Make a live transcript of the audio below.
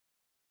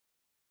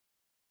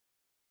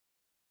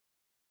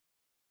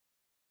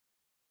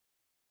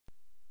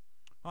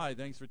Hi,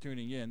 thanks for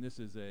tuning in. This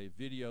is a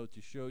video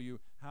to show you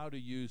how to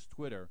use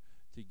Twitter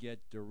to get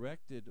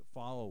directed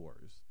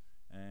followers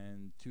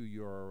and to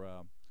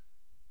your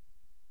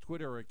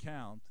Twitter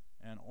account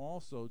and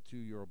also to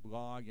your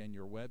blog and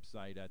your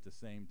website at the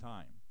same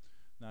time.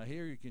 Now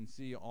here you can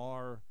see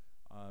our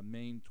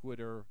main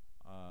Twitter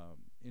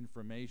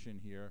information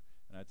here,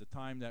 and at the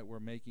time that we're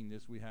making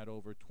this we had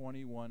over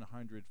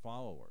 2,100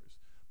 followers.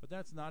 But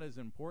that's not as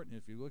important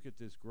if you look at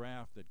this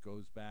graph that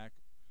goes back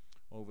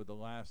over the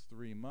last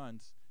 3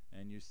 months,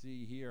 and you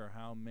see here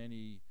how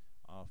many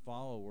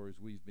followers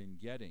we've been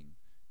getting.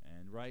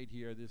 And right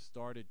here, this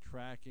started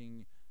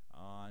tracking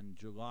on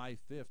July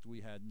 5th.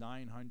 We had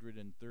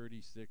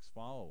 936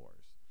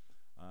 followers.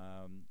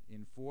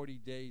 In 40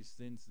 days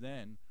since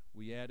then,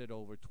 we added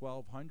over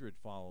 1,200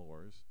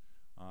 followers.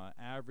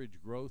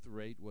 Average growth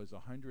rate was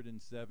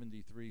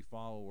 173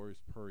 followers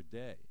per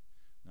day.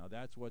 Now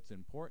that's what's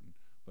important.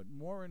 But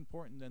more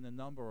important than the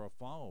number of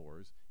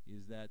followers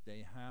is that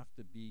they have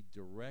to be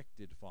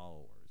directed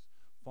followers.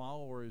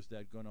 Followers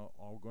that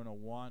are gonna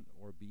want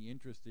or be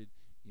interested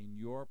in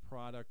your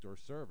product or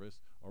service,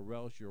 or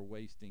else you're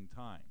wasting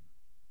time.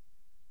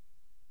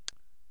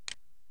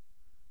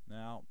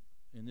 Now,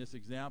 in this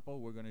example,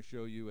 we're going to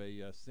show you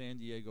a San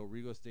Diego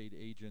real estate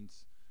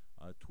agent's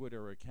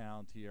Twitter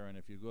account here, and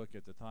if you look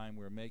at the time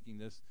we're making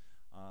this,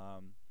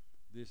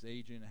 this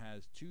agent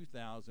has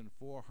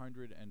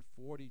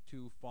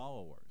 2,442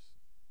 followers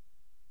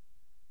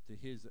to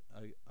his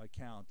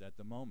account at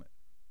the moment.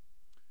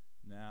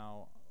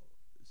 Now,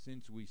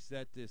 since we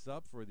set this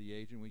up for the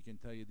agent, we can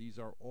tell you these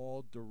are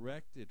all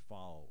directed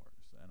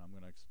followers, and I'm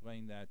going to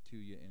explain that to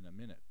you in a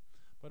minute.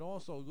 But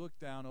also look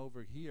down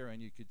over here, and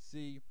you could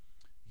see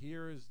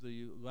here's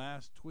the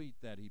last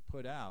tweet that he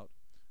put out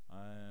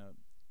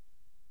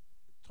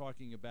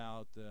talking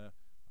about the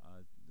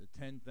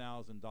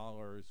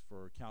 $10,000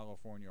 for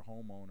California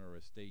homeowner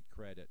estate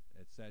credit,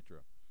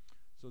 etc.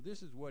 So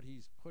this is what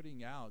he's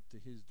putting out to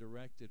his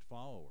directed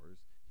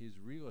followers, his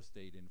real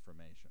estate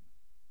information.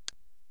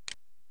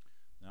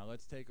 Now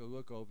let's take a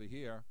look over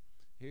here.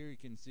 Here you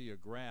can see a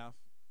graph,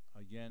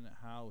 again,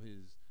 how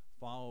his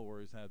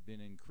followers have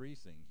been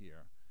increasing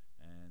here.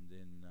 And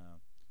in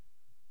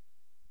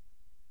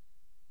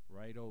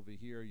right over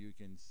here you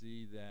can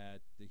see that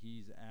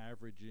he's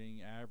average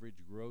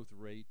growth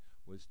rate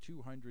was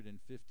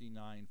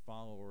 259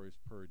 followers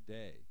per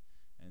day,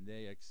 and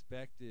they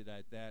expected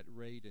at that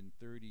rate in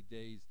 30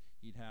 days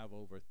he'd have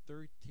over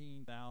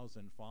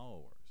 13,000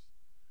 followers.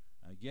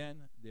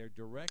 Again, they're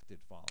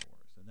directed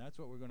followers, and that's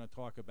what we're going to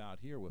talk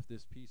about here with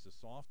this piece of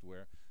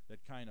software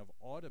that kind of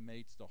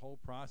automates the whole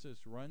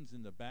process, runs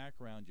in the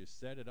background. You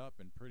set it up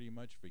and pretty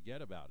much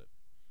forget about it.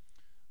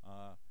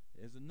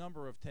 There's a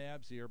number of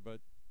tabs here,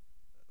 but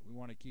we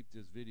want to keep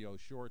this video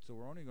short, so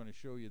we're only going to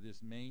show you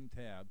this main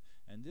tab,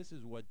 and this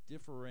is what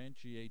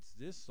differentiates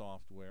this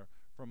software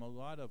from a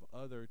lot of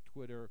other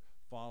Twitter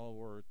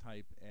follower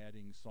type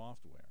adding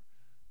software,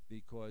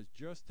 because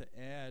just to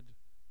add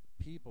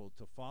people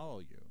to follow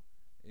you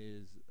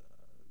is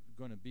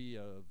going to be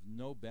of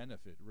no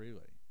benefit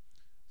really.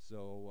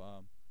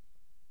 So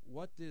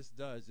what this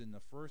does, in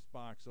the first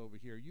box over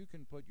here, you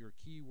can put your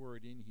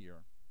keyword in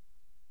here,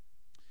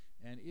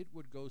 and it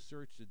would go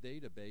search the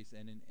database,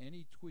 and in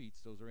any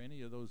tweets, those are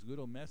any of those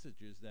little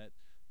messages that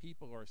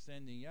people are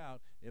sending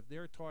out, if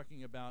they're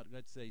talking about,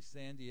 let's say,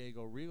 San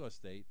Diego real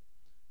estate,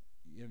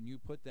 and you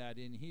put that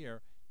in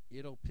here,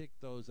 it'll pick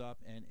those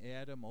up and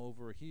add them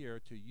over here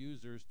to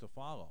users to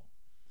follow.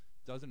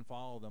 Doesn't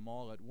follow them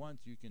all at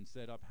once. You can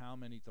set up how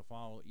many to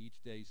follow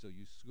each day, so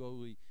you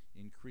slowly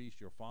increase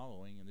your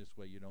following, and this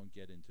way you don't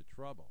get into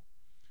trouble.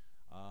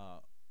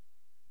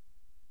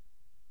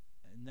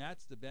 And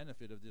that's the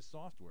benefit of this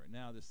software.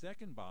 Now the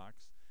second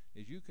box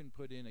is you can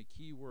put in a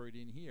keyword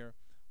in here.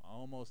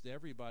 Almost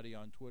everybody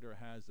on Twitter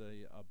has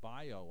a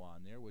bio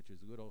on there, which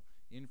is little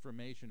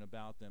information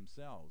about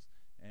themselves,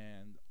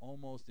 and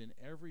almost in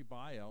every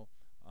bio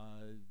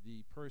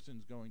the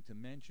person's going to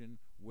mention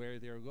where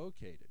they're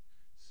located.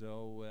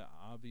 So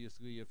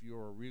obviously if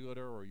you're a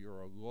realtor or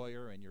you're a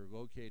lawyer and you're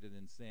located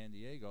in San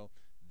Diego,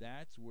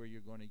 that's where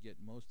you're going to get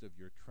most of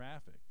your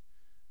traffic,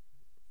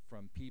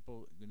 from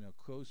people in a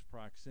close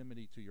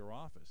proximity to your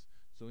office.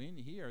 So in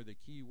here, the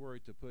key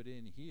word to put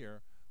in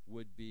here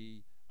would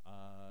be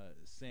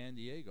San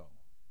Diego,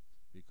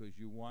 because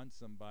you want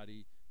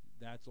somebody,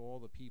 that's all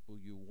the people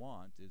you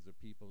want, is the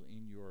people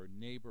in your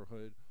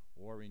neighborhood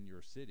or in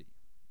your city.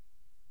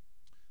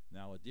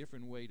 Now a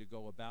different way to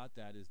go about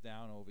that is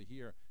down over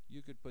here.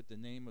 You could put the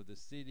name of the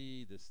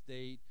city, the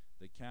state,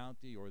 the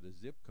county, or the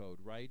zip code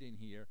right in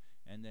here,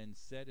 and then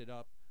set it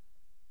up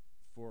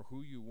for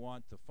who you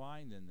want to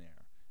find in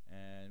there.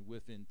 And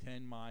within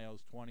 10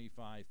 miles,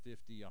 25,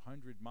 50,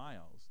 100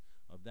 miles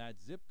of that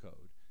zip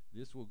code,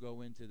 this will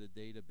go into the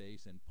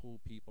database and pull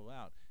people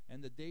out.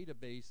 And the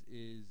database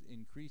is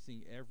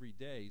increasing every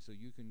day, so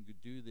you can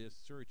do this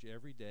search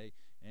every day,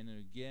 and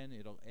again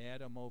it'll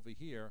add them over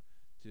here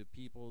to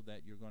people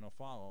that you're going to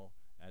follow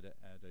at a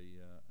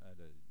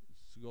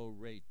slow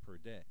rate per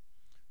day.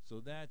 So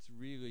that's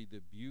really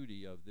the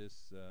beauty of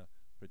this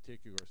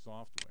particular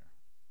software.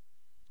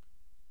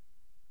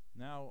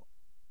 Now,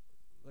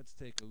 let's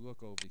take a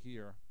look over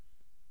here,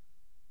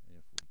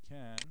 if we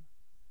can.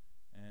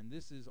 And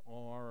this is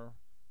our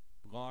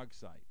blog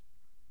site.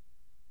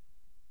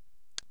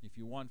 If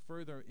you want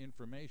further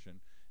information,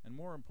 and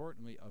more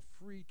importantly, a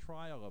free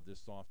trial of this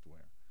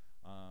software,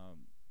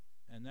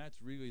 and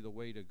that's really the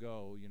way to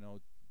go. You know,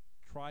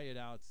 try it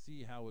out,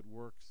 see how it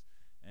works,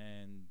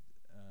 and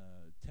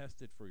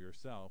test it for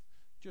yourself.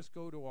 Just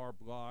go to our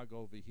blog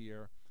over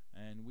here,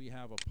 and we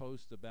have a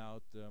post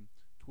about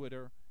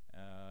Twitter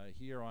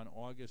here on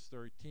August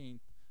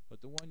 13th.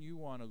 But the one you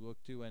want to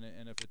look to, and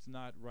if it's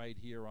not right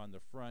here on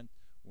the front,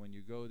 when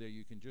you go there,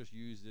 you can just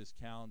use this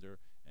calendar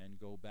and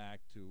go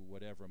back to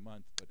whatever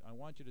month. But I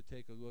want you to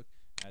take a look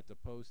at the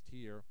post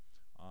here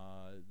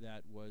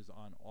that was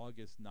on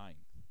August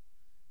 9th.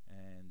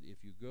 And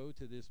if you go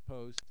to this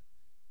post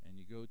and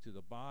you go to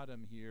the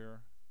bottom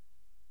here,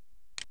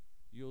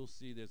 you'll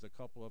see there's a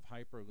couple of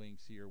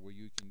hyperlinks here where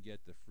you can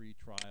get the free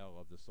trial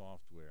of the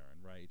software,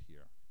 and right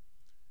here.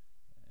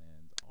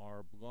 And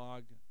our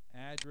blog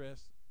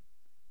address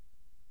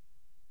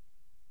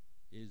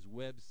is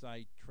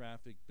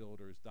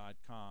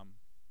websitetrafficbuilders.com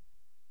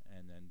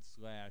and then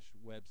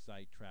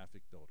 /website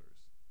traffic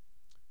builders.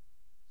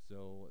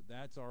 So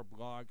that's our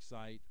blog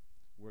site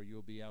where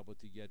you'll be able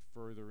to get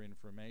further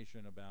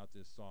information about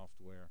this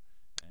software,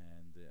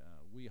 and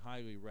we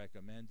highly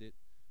recommend it.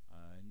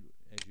 And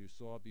as you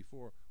saw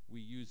before, we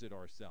use it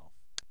ourselves.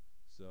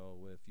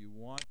 So if you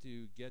want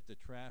to get the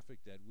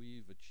traffic that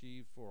we've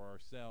achieved for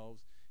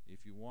ourselves,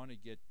 if you want to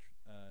get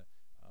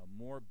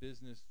more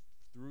business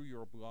through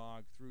your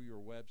blog, through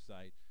your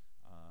website,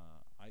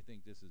 I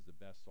think this is the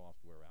best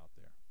software out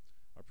there.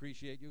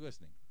 Appreciate you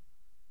listening.